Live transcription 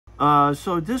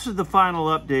So this is the final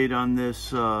update on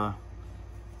this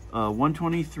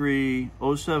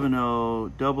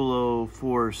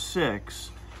 123-070-0046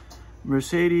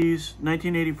 Mercedes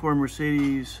 1984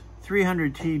 Mercedes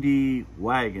 300 TD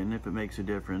wagon, if it makes a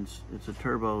difference. It's a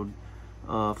turbo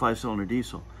 5-cylinder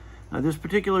diesel. Now this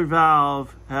particular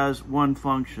valve has one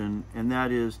function, and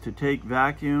that is to take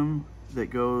vacuum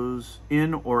that goes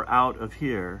in or out of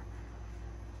here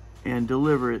and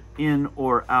deliver it in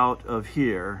or out of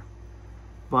here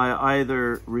by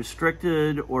either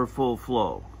restricted or full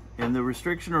flow. And the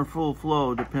restriction or full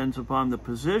flow depends upon the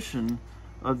position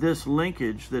of this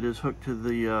linkage that is hooked to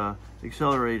the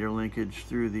accelerator linkage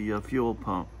through the fuel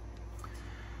pump.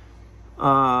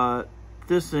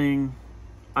 This thing,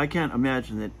 I can't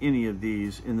imagine that any of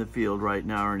these in the field right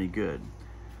now are any good.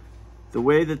 The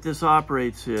way that this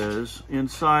operates is,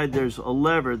 inside there's a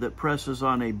lever that presses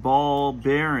on a ball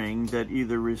bearing that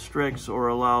either restricts or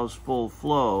allows full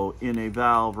flow in a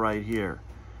valve right here.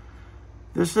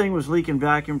 This thing was leaking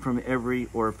vacuum from every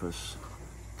orifice.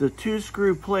 The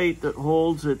 2-screw plate that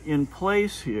holds it in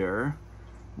place here,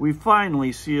 we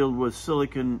finally sealed with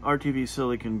silicon, RTV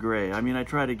silicon gray. I mean, I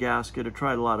tried a gasket, I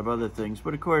tried a lot of other things,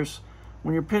 but of course,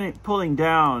 when you're pulling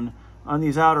down on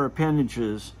these outer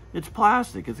appendages, it's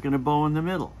plastic, it's going to bow in the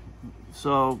middle.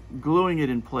 So gluing it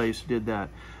in place did that.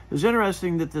 It's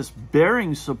interesting that this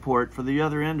bearing support for the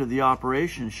other end of the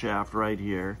operation shaft right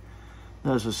here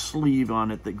has a sleeve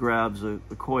on it that grabs a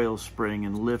coil spring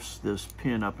and lifts this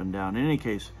pin up and down. In any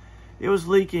case, it was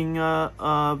leaking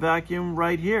vacuum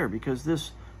right here because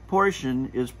this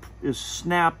portion is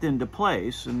snapped into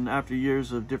place, and after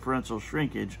years of differential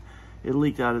shrinkage, it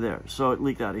leaked out of there. So it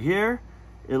leaked out of here,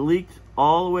 it leaked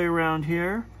all the way around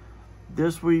here.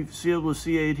 This we've sealed with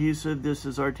CA adhesive. This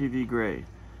is RTV grade.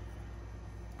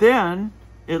 Then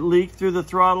it leaked through the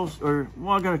throttles, or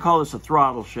well, I'm going to call this a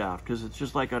throttle shaft because it's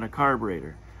just like on a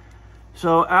carburetor.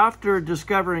 So after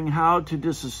discovering how to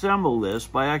disassemble this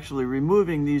by actually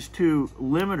removing these 2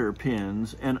 limiter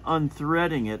pins and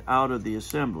unthreading it out of the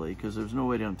assembly, because there's no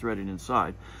way to unthread it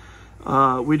inside,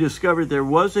 we discovered there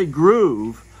was a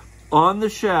groove on the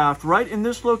shaft right in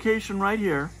this location right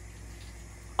here,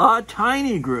 a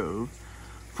tiny groove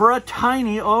for a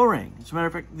tiny O-ring. As a matter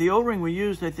of fact, the O-ring we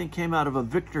used, I think, came out of a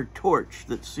Victor torch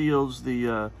that seals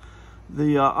the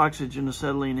oxygen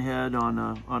acetylene head on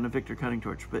a Victor cutting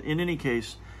torch. But in any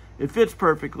case, it fits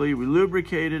perfectly. We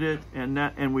lubricated it,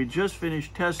 and we just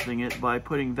finished testing it by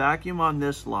putting vacuum on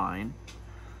this line,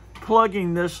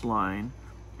 plugging this line,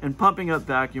 and pumping up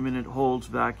vacuum, and it holds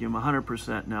vacuum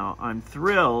 100% now. I'm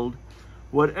thrilled.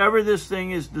 Whatever this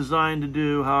thing is designed to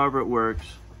do, however it works,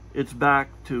 it's back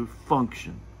to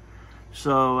function.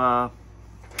 So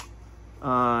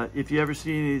if you ever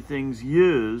see any of these things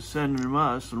used, send them to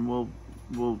us and we'll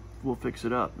fix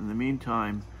it up. In the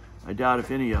meantime, I doubt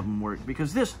if any of them work,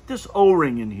 because this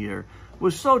O-ring in here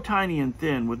was so tiny and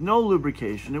thin with no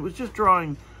lubrication. It was just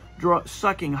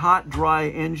sucking hot, dry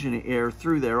engine air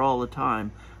through there all the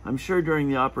time. I'm sure during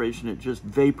the operation it just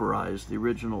vaporized the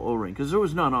original O-ring because there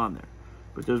was none on there.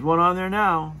 But there's one on there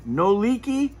now. No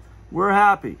leaky. We're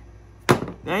happy.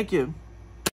 Thank you.